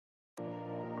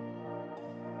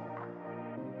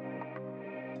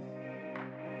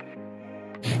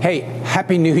Hey,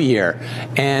 Happy New Year.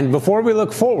 And before we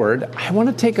look forward, I want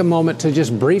to take a moment to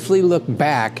just briefly look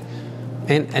back.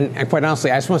 And quite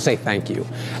honestly, I just want to say thank you.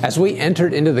 As we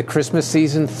entered into the Christmas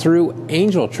season through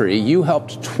Angel Tree, you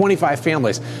helped 25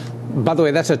 families. By the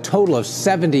way, that's a total of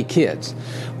 70 kids.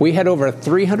 We had over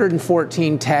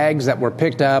 314 tags that were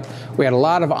picked up. We had a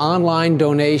lot of online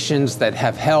donations that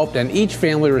have helped, and each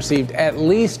family received at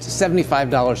least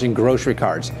 $75 in grocery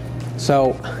cards.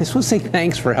 So I just want to say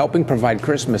thanks for helping provide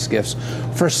Christmas gifts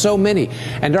for so many.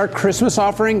 And our Christmas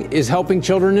offering is helping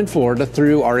children in Florida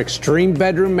through our Extreme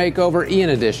Bedroom Makeover Ian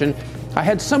Edition. I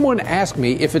had someone ask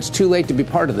me if it's too late to be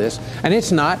part of this, and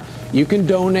it's not. You can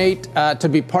donate to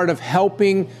be part of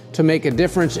helping to make a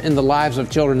difference in the lives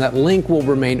of children. That link will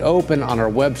remain open on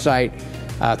our website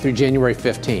through January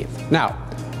 15th. Now,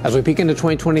 as we peek into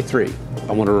 2023,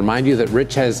 I want to remind you that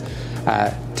Rich has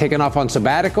taken off on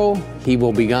sabbatical. He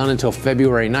will be gone until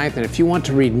February 9th. And if you want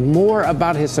to read more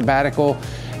about his sabbatical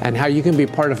and how you can be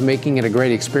part of making it a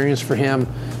great experience for him,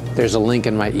 there's a link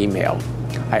in my email.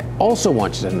 I also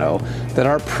want you to know that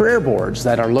our prayer boards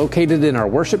that are located in our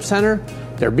worship center,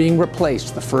 they're being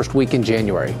replaced the first week in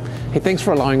January. Hey, thanks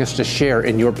for allowing us to share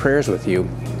in your prayers with you.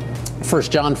 1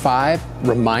 John 5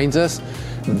 reminds us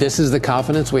this is the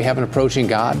confidence we have in approaching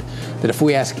God, that if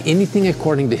we ask anything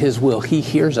according to His will, He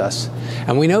hears us.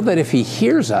 And we know that if He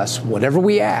hears us, whatever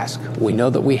we ask, we know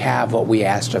that we have what we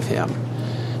asked of Him.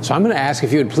 So I'm going to ask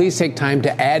if you would please take time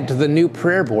to add to the new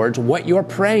prayer boards what you're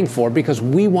praying for, because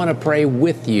we want to pray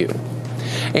with you.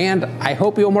 And I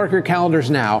hope you'll mark your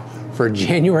calendars now for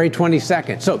January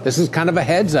 22nd. So this is kind of a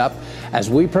heads up as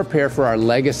we prepare for our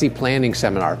legacy planning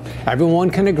seminar. Everyone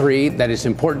can agree that it's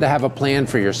important to have a plan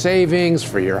for your savings,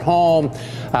 for your home,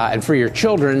 and for your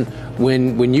children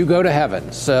when you go to heaven.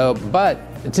 But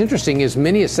it's interesting, as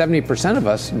many as 70% of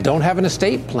us don't have an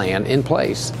estate plan in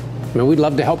place. I mean, we'd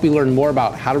love to help you learn more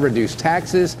about how to reduce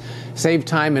taxes, save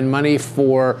time and money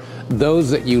for those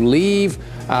that you leave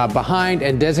behind,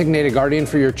 and designate a guardian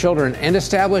for your children, and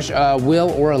establish a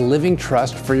will or a living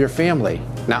trust for your family.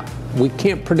 Now, we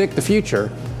can't predict the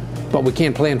future, but we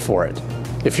can plan for it.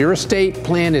 If your estate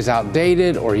plan is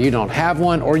outdated, or you don't have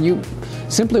one, or you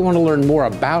simply want to learn more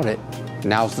about it,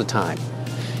 now's the time.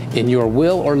 In your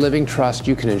will or living trust,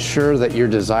 you can ensure that your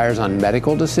desires on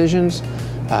medical decisions,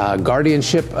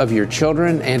 guardianship of your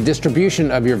children, and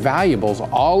distribution of your valuables,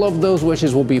 all of those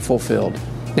wishes will be fulfilled.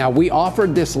 Now, we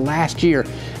offered this last year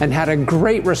and had a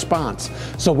great response.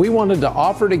 So we wanted to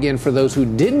offer it again for those who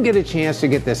didn't get a chance to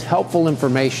get this helpful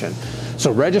information.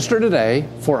 So register today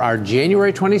for our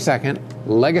January 22nd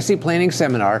Legacy Planning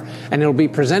Seminar, and it'll be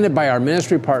presented by our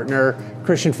ministry partner,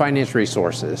 Christian Finance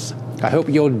Resources. I hope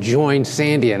you'll join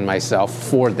Sandy and myself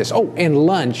for this. Oh, and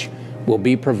lunch will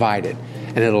be provided,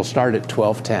 and it'll start at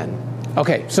 12:10.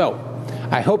 Okay, so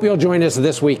I hope you'll join us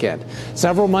this weekend.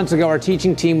 Several months ago, our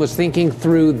teaching team was thinking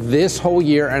through this whole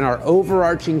year, and our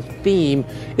overarching theme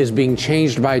is being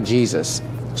changed by Jesus.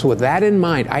 So with that in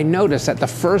mind, I noticed that the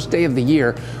first day of the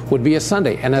year would be a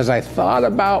Sunday. And as I thought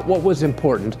about what was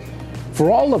important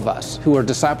for all of us who are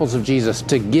disciples of Jesus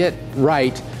to get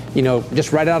right,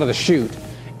 just right out of the chute,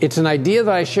 it's an idea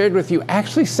that I shared with you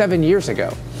actually 7 years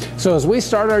ago. So as we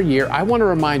start our year, I want to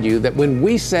remind you that when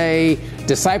we say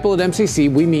disciple at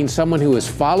MCC, we mean someone who is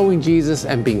following Jesus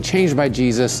and being changed by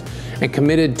Jesus and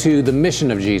committed to the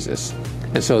mission of Jesus.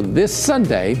 And so this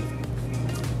Sunday,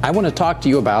 I want to talk to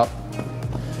you about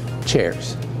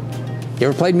chairs. You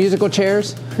ever played musical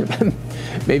chairs?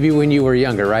 Maybe when you were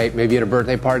younger, right? Maybe at a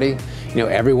birthday party.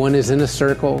 Everyone is in a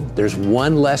circle. There's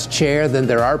one less chair than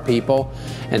there are people,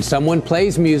 and someone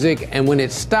plays music, and when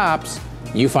it stops,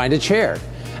 you find a chair.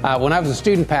 When I was a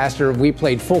student pastor, we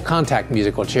played full contact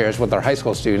musical chairs with our high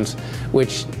school students,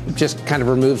 which just kind of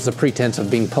removes the pretense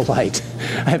of being polite.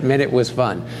 I admit it was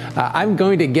fun. I'm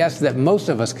going to guess that most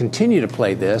of us continue to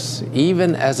play this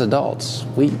even as adults.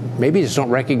 We maybe just don't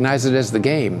recognize it as the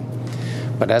game.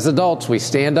 But as adults, we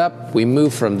stand up, we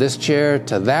move from this chair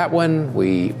to that one,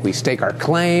 we stake our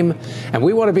claim, and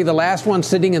we want to be the last one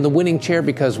sitting in the winning chair,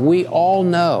 because we all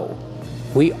know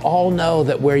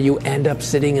that where you end up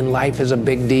sitting in life is a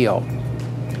big deal.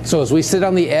 So as we sit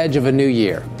on the edge of a new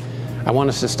year, I want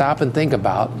us to stop and think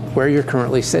about where you're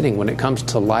currently sitting when it comes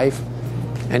to life,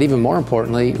 and even more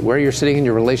importantly, where you're sitting in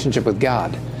your relationship with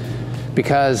God.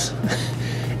 Because,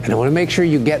 and I want to make sure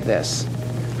you get this,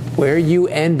 where you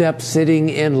end up sitting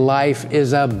in life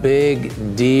is a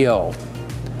big deal.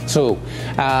 So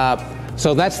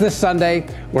that's this Sunday.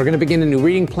 We're going to begin a new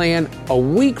reading plan a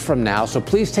week from now. So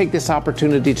please take this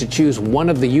opportunity to choose one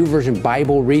of the YouVersion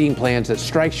Bible reading plans that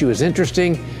strikes you as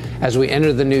interesting as we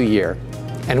enter the new year.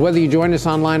 And whether you join us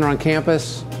online or on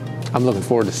campus, I'm looking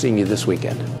forward to seeing you this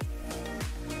weekend.